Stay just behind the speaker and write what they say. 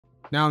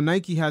Now,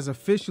 Nike has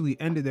officially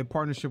ended their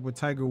partnership with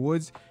Tiger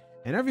Woods,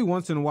 and every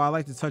once in a while I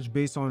like to touch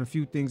base on a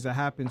few things that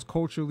happens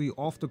culturally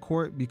off the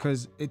court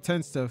because it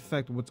tends to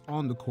affect what's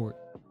on the court.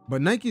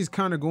 But Nike is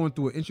kind of going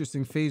through an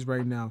interesting phase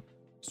right now,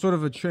 sort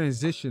of a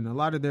transition. A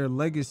lot of their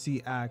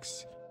legacy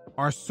acts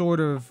are sort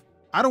of,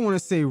 I don't want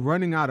to say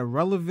running out of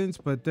relevance,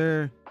 but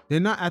they're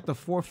not at the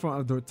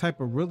forefront of the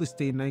type of real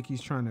estate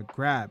Nike's trying to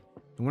grab.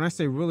 And when I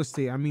say real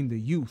estate, I mean the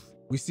youth.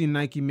 We see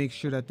Nike make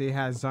sure that they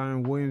had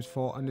Zion Williams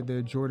fall under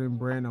their Jordan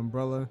brand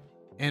umbrella,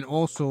 and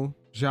also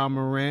Ja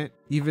Morant.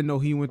 Even though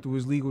he went through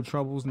his legal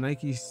troubles,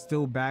 Nike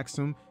still backs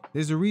him.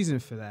 There's a reason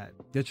for that.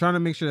 They're trying to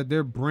make sure that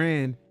their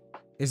brand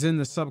is in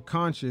the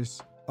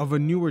subconscious of a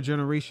newer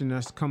generation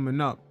that's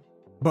coming up.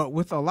 But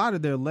with a lot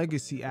of their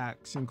legacy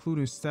acts,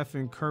 including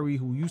Stephen Curry,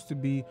 who used to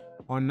be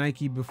on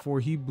Nike before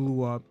he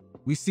blew up,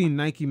 we seen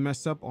Nike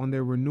mess up on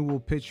their renewal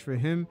pitch for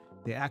him.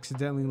 They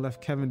accidentally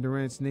left Kevin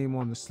Durant's name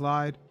on the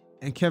slide.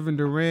 And Kevin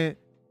Durant,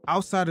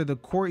 outside of the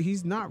court,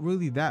 he's not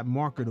really that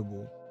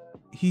marketable.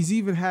 He's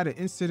even had an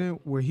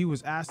incident where he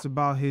was asked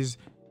about his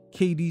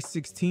KD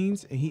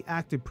 16s and he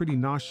acted pretty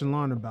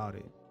nonchalant about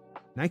it.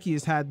 Nike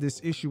has had this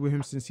issue with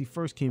him since he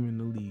first came in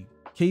the league.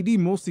 KD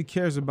mostly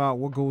cares about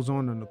what goes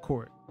on the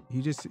court.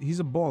 He's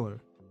a baller.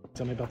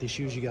 Tell me about these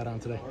shoes you got on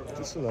today.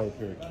 Just another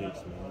pair of kicks,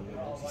 man.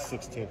 It's the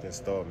 16th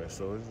installment,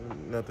 so it's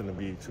nothing to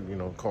be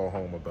call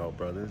home about,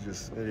 brother. It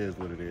is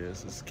what it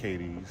is. It's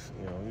KD's.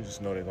 You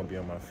just know they're gonna be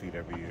on my feet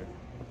every year.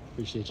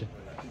 Appreciate you.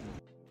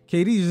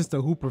 KD's just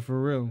a hooper for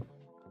real.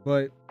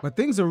 But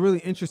things are really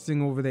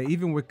interesting over there.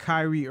 Even with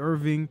Kyrie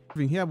Irving,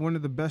 he had one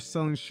of the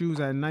best-selling shoes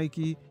at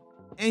Nike,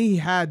 and he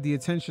had the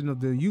attention of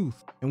the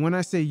youth. And when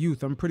I say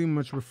youth, I'm pretty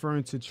much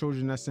referring to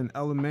children that's in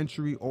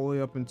elementary all the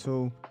way up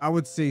until, I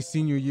would say,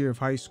 senior year of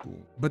high school.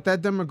 But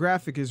that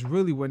demographic is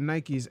really what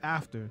Nike is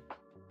after.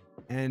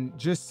 And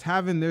just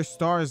having their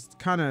stars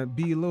kind of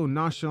be a little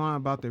nonchalant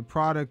about their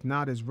product,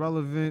 not as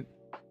relevant.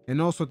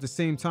 And also at the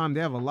same time, they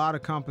have a lot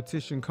of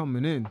competition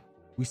coming in.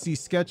 We see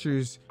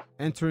Skechers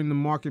entering the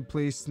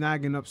marketplace,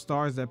 snagging up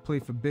stars that play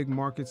for big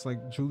markets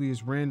like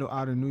Julius Randle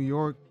out of New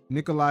York,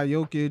 Nikola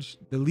Jokic,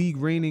 the league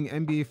reigning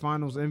NBA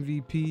Finals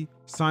MVP,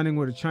 signing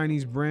with a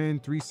Chinese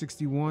brand,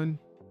 361,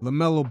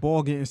 LaMelo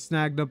Ball getting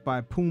snagged up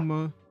by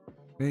Puma,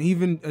 and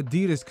even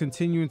Adidas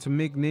continuing to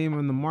make name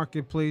in the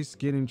marketplace,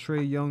 getting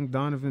Trae Young,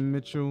 Donovan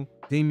Mitchell,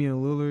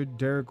 Damian Lillard,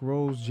 Derrick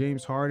Rose,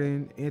 James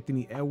Harden,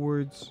 Anthony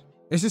Edwards.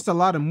 It's just a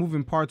lot of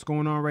moving parts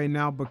going on right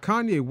now, but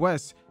Kanye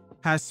West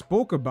has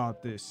spoke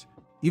about this.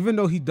 Even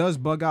though he does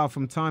bug out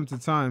from time to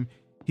time,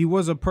 he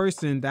was a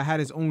person that had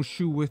his own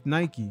shoe with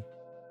Nike.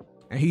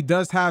 And he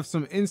does have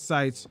some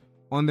insights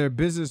on their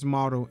business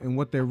model and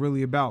what they're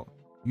really about.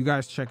 You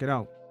guys check it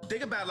out.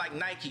 Think about like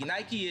Nike.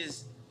 Nike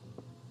is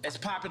as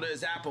popular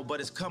as Apple, but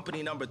it's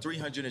company number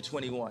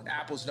 321.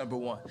 Apple's number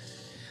one.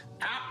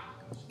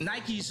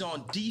 Nike's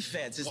on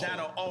defense. It's not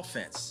on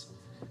offense.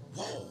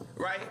 Whoa.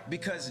 Right?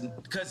 Because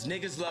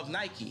niggas love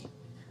Nike.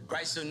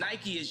 Right, so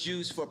Nike is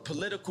used for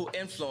political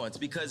influence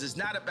because it's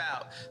not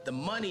about the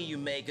money you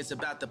make, it's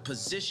about the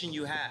position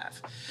you have.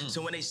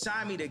 So when they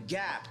signed me to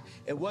Gap,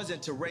 it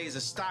wasn't to raise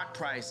a stock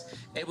price,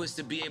 it was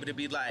to be able to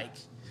be like,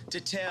 to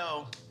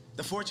tell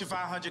the Fortune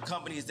 500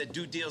 companies that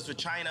do deals with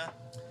China,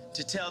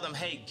 to tell them,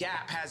 hey,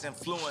 Gap has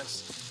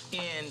influence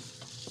in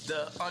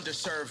the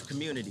underserved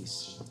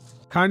communities.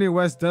 Kanye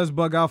West does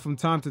bug out from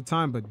time to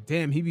time, but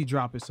damn, he be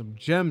dropping some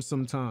gems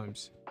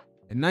sometimes.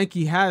 And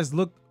Nike has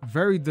looked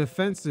very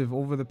defensive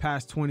over the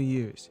past 20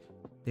 years.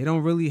 They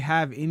don't really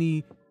have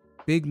any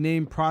big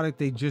name product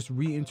they just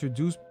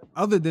reintroduced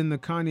other than the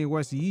Kanye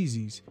West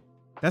Yeezys.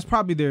 That's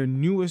probably their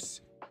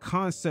newest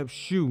concept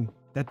shoe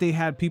that they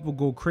had people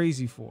go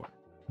crazy for.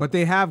 But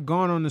they have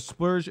gone on the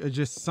splurge of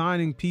just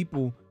signing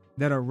people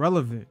that are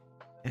relevant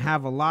and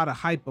have a lot of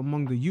hype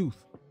among the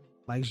youth,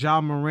 like Ja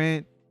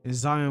Morant and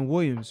Zion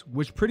Williams,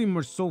 which pretty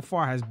much so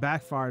far has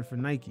backfired for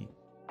Nike.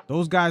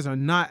 Those guys are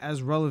not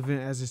as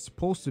relevant as it's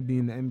supposed to be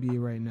in the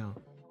NBA right now.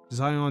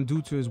 Zion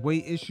due to his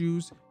weight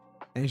issues,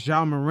 and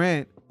Ja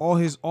Morant, all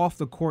his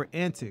off-the-court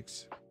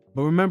antics.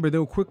 But remember, they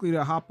were quickly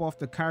to hop off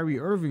the Kyrie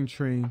Irving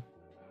train,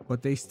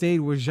 but they stayed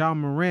with Ja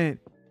Morant,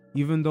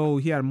 even though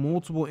he had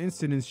multiple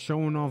incidents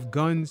showing off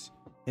guns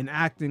and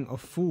acting a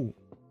fool.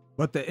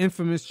 But the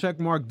infamous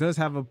checkmark does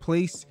have a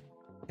place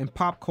in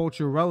pop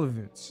culture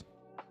relevance.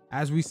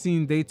 As we've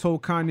seen, they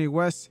told Kanye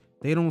West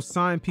they don't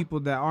sign people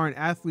that aren't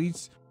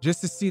athletes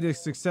just to see the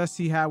success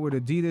he had with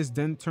Adidas,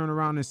 then turn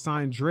around and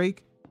sign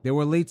Drake. They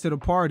were late to the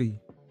party.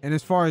 And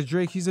as far as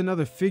Drake, he's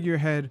another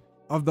figurehead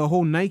of the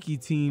whole Nike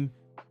team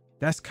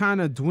that's kind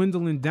of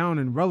dwindling down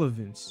in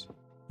relevance.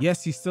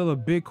 Yes, he's still a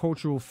big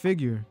cultural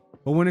figure,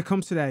 but when it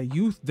comes to that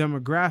youth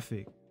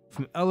demographic,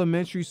 from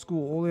elementary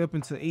school all the way up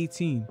until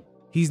 18,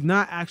 he's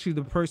not actually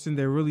the person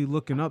they're really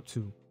looking up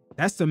to.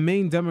 That's the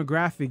main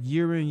demographic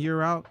year in,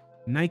 year out.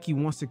 Nike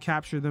wants to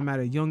capture them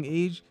at a young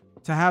age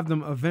to have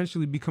them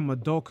eventually become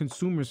adult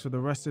consumers for the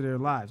rest of their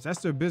lives.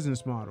 That's their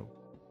business model.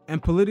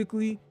 And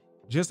politically,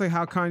 just like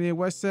how Kanye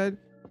West said,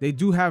 they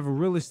do have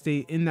real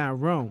estate in that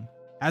realm,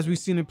 as we've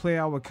seen it play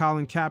out with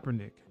Colin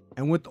Kaepernick.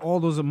 And with all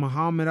those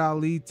Muhammad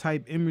Ali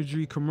type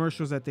imagery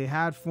commercials that they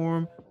had for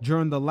him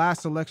during the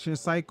last election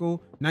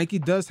cycle, Nike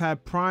does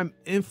have prime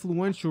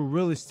influential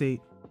real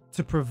estate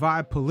to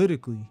provide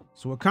politically.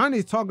 So what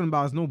Kanye's talking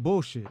about is no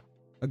bullshit.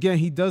 Again,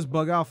 he does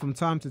bug out from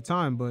time to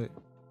time, but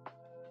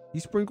he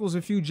sprinkles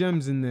a few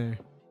gems in there.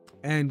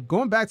 And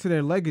going back to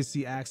their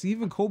legacy acts,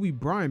 even Kobe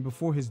Bryant,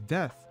 before his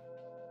death,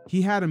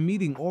 he had a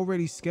meeting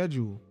already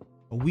scheduled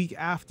a week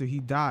after he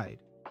died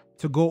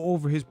to go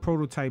over his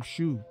prototype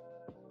shoe.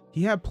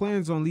 He had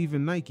plans on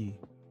leaving Nike.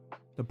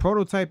 The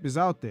prototype is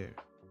out there.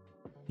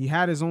 He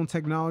had his own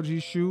technology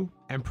shoe,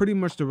 and pretty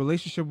much the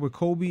relationship with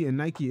Kobe and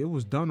Nike, it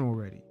was done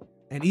already.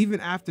 And even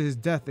after his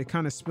death, it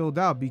kind of spilled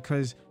out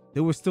because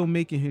they were still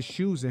making his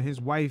shoes, and his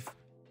wife,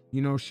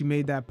 you know, she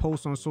made that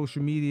post on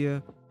social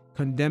media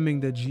condemning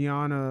the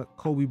Gianna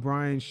Kobe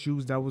Bryant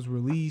shoes that was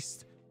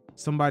released.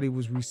 Somebody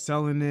was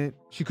reselling it.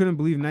 She couldn't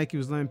believe Nike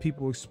was letting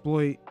people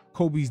exploit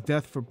Kobe's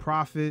death for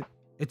profit.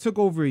 It took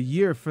over a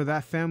year for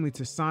that family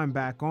to sign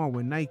back on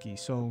with Nike.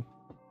 So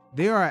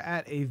they are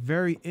at a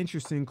very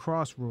interesting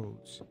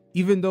crossroads,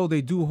 even though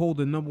they do hold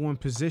the #1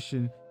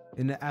 position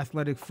in the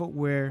athletic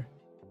footwear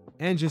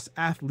and just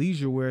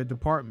athleisure wear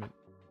department.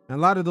 And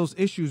a lot of those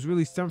issues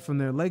really stem from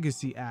their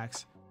legacy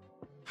acts.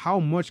 How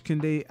much can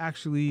they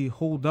actually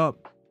hold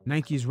up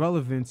Nike's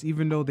relevance,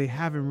 even though they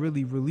haven't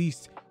really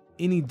released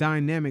any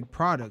dynamic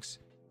products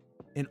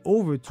in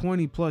over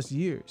 20 plus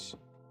years?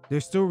 They're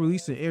still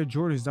releasing Air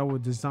Jordans that were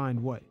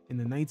designed, what, in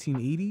the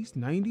 1980s,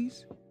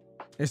 90s?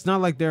 It's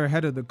not like they're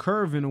ahead of the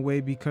curve in a way,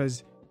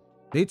 because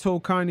they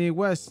told Kanye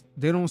West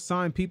they don't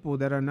sign people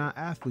that are not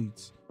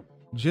athletes.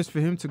 Just for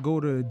him to go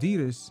to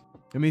Adidas.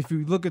 I mean, if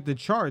you look at the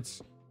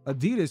charts,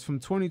 Adidas from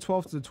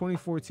 2012 to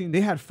 2014,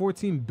 they had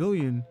 14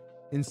 billion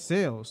in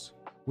sales,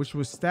 which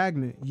was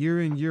stagnant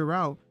year in, year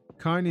out.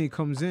 Kanye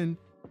comes in,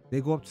 they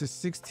go up to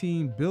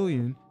 16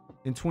 billion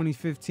in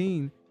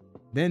 2015,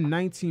 then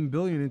 19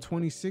 billion in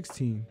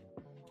 2016.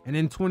 And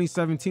in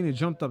 2017, it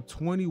jumped up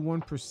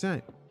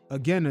 21%.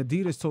 Again,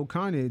 Adidas told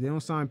Kanye they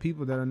don't sign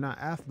people that are not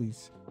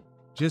athletes,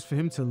 just for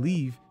him to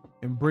leave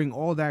and bring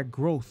all that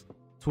growth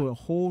to a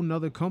whole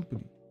nother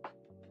company.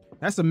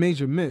 That's a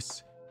major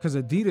miss, because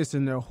Adidas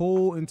in their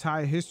whole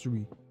entire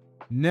history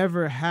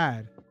never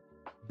had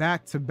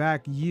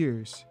back-to-back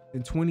years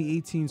in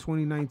 2018,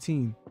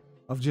 2019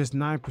 of just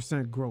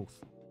 9% growth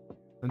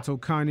until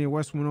Kanye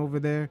West went over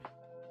there.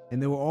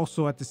 And they were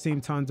also at the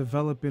same time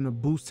developing a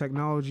Boost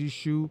technology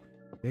shoe.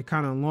 They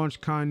kind of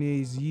launched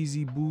Kanye's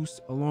Yeezy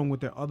Boost along with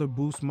their other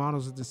Boost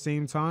models at the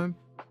same time,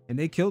 and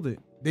they killed it.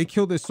 They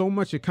killed it so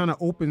much it kind of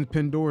opened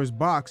Pandora's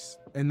box,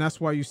 and that's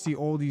why you see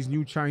all these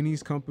new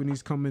Chinese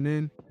companies coming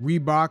in.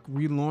 Reebok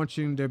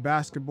relaunching their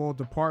basketball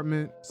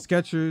department,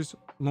 Skechers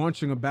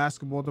launching a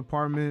basketball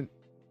department,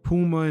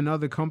 Puma and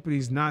other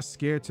companies not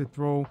scared to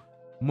throw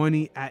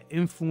money at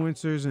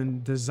influencers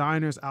and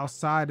designers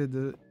outside of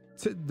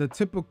the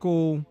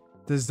typical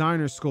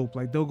designer scope.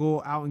 Like they'll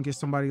go out and get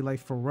somebody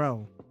like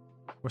Pharrell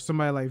or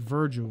somebody like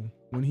Virgil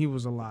when he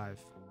was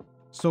alive.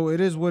 So it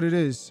is what it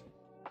is.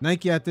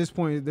 Nike at this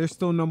point, they're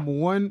still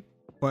 #1,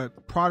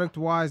 but product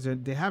wise,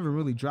 they haven't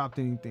really dropped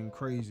anything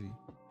crazy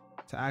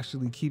to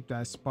actually keep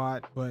that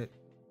spot. But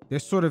they're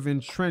sort of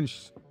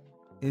entrenched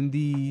in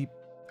the,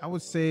 I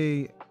would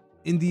say,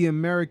 in the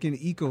American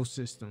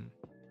ecosystem.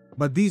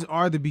 But these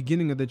are the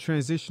beginning of the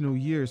transitional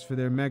years for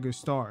their mega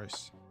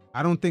stars.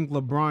 I don't think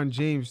LeBron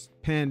James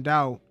panned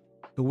out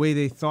the way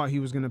they thought he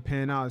was going to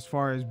pan out as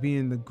far as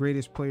being the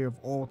greatest player of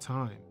all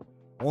time.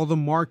 All the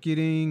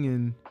marketing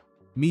and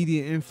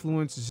media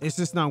influence, it's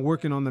just not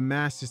working on the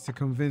masses to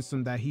convince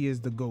them that he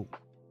is the GOAT.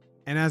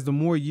 And as the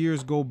more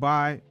years go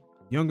by,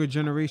 younger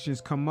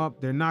generations come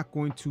up, they're not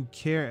going to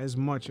care as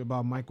much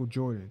about Michael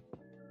Jordan.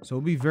 So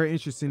it'll be very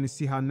interesting to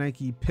see how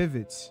Nike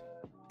pivots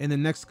in the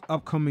next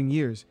upcoming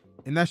years.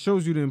 And that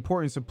shows you the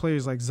importance of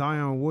players like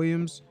Zion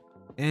Williams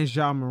and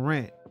Ja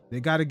Morant. They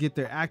got to get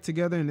their act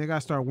together and they got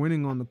to start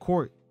winning on the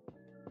court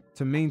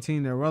to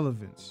maintain their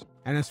relevance.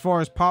 And as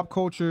far as pop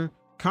culture,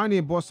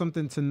 Kanye brought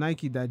something to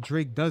Nike that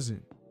Drake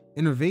doesn't.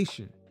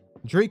 Innovation.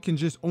 Drake can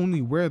just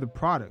only wear the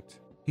product.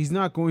 He's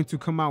not going to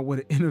come out with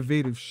an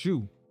innovative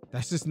shoe.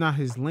 That's just not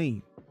his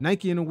lane.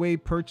 Nike in a way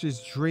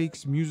purchased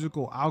Drake's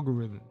musical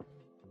algorithm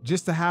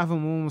just to have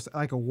him almost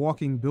like a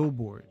walking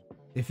billboard.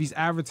 If he's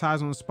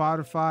advertised on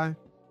Spotify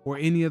or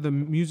any other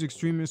music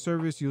streaming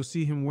service, you'll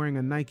see him wearing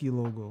a Nike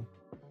logo.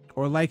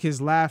 Or like his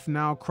Laugh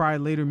Now, Cry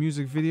Later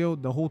music video,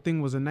 the whole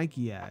thing was a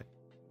Nike ad.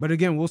 But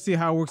again, we'll see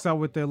how it works out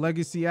with their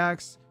legacy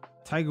acts.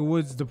 Tiger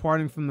Woods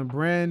departing from the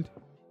brand.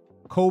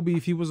 Kobe,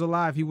 if he was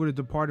alive, he would have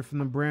departed from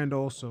the brand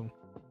also.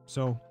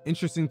 So,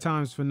 interesting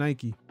times for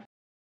Nike.